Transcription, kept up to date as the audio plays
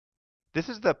This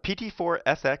is the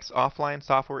PT4SX offline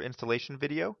software installation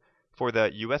video for the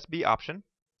USB option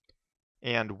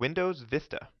and Windows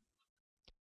Vista.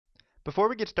 Before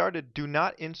we get started, do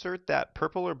not insert that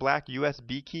purple or black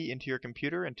USB key into your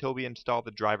computer until we install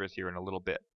the drivers here in a little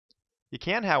bit. You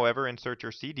can, however, insert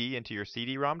your CD into your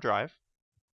CD-ROM drive.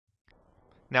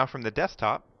 Now from the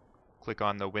desktop, click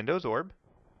on the Windows orb,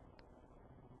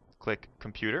 click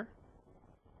Computer.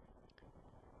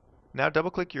 Now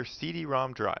double-click your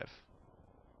CD-ROM drive.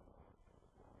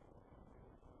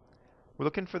 We're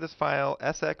looking for this file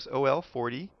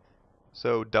SXOL40,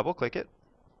 so double-click it.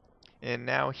 And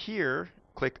now here,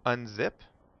 click Unzip.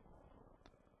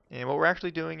 And what we're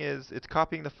actually doing is it's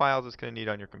copying the files it's going to need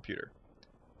on your computer.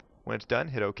 When it's done,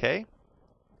 hit OK,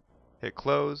 hit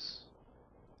Close,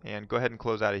 and go ahead and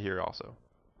close out of here also.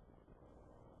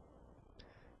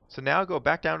 So now go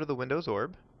back down to the Windows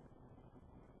orb,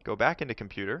 go back into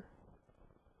Computer,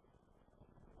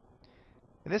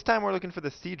 and this time we're looking for the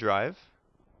C drive,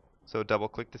 so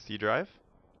double-click the C drive.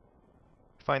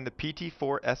 Find the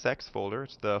PT4SX folder,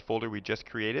 it's the folder we just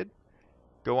created.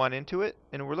 Go on into it,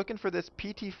 and we're looking for this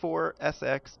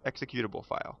PT4SX executable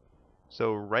file.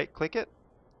 So right-click it,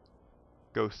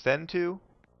 go Send To,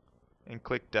 and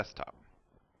click Desktop.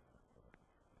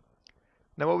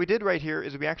 Now what we did right here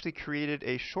is we actually created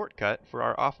a shortcut for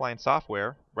our offline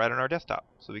software right on our desktop,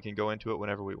 so we can go into it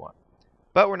whenever we want.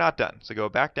 But we're not done, so go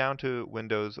back down to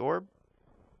Windows Orb.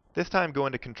 This time go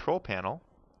into Control Panel,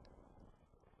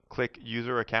 click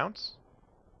User Accounts,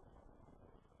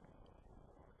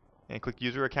 and click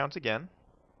User Accounts again.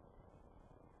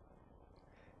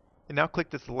 And now click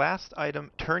this last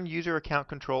item, Turn User Account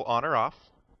Control on or off.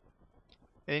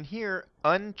 And in here,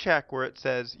 uncheck where it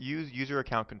says Use User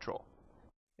Account Control.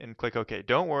 And click OK.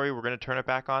 Don't worry, we're going to turn it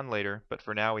back on later, but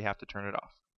for now we have to turn it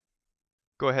off.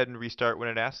 Go ahead and restart when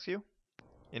it asks you.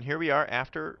 And here we are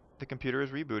after the computer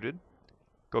is rebooted.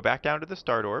 Go back down to the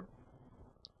Start orb.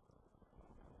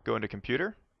 Go into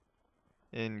Computer,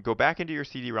 and go back into your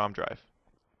CD-ROM drive.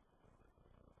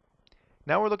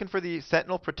 Now we're looking for the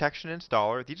Sentinel Protection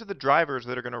Installer. These are the drivers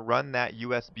that are going to run that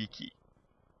USB key.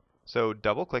 So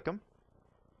double-click them.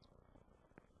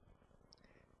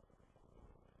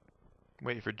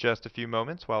 Wait for just a few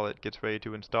moments while it gets ready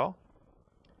to install.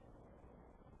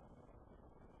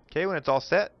 Okay, when it's all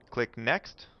set, click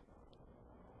Next.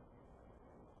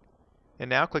 And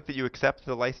now click that you accept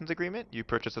the license agreement. You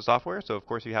purchased the software, so of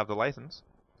course you have the license.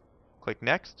 Click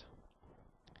Next.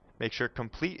 Make sure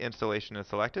Complete Installation is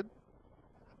selected.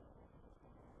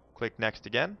 Click Next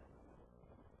again.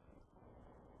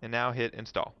 And now hit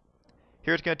Install.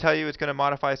 Here it's going to tell you it's going to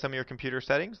modify some of your computer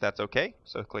settings. That's okay.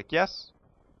 So click Yes.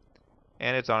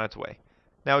 And it's on its way.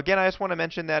 Now again, I just want to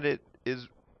mention that it is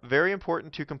very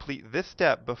important to complete this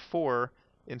step before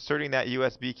inserting that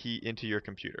USB key into your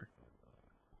computer.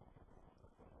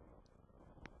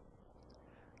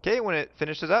 Okay, when it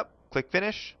finishes up, click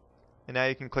Finish, and now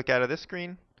you can click out of this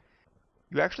screen.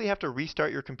 You actually have to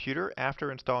restart your computer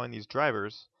after installing these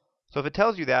drivers. So if it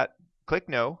tells you that, click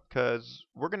No, because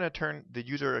we're going to turn the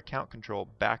user account control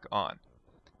back on.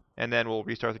 And then we'll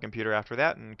restart the computer after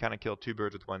that and kind of kill two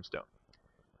birds with one stone.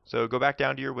 So go back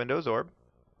down to your Windows orb,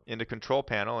 into Control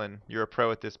Panel, and you're a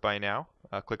pro at this by now.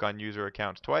 Click on User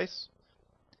Accounts twice,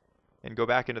 and go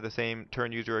back into the same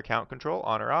Turn User Account Control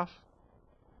on or off,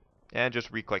 and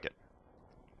just re-click it.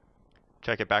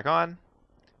 Check it back on,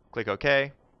 click OK,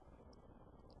 and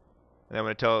then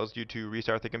when it tells you to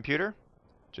restart the computer,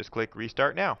 just click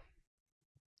Restart Now.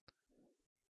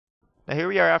 Now here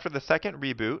we are after the second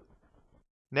reboot.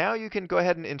 Now you can go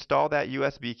ahead and install that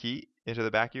USB key into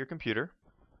the back of your computer.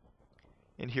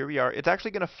 And here we are. It's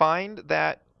actually going to find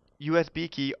that USB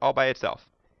key all by itself.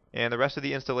 And the rest of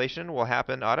the installation will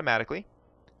happen automatically.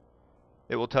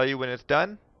 It will tell you when it's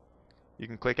done. You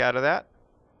can click out of that.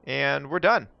 And we're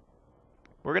done.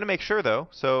 We're going to make sure though.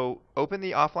 So open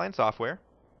the offline software.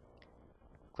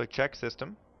 Click Check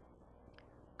System.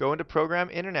 Go into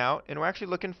Program In and Out. And we're actually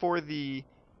looking for the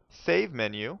Save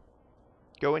menu.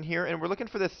 Go in here and we're looking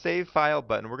for the Save File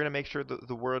button. We're going to make sure that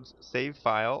the words Save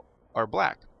File are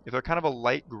black. If they're kind of a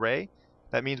light gray,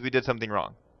 that means we did something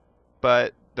wrong.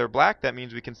 But they're black, that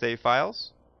means we can save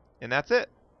files. And that's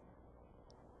it.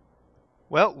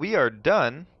 Well, we are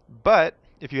done. But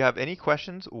if you have any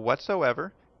questions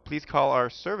whatsoever, please call our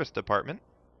service department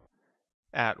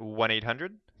at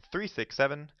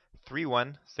 1-800-367-3165.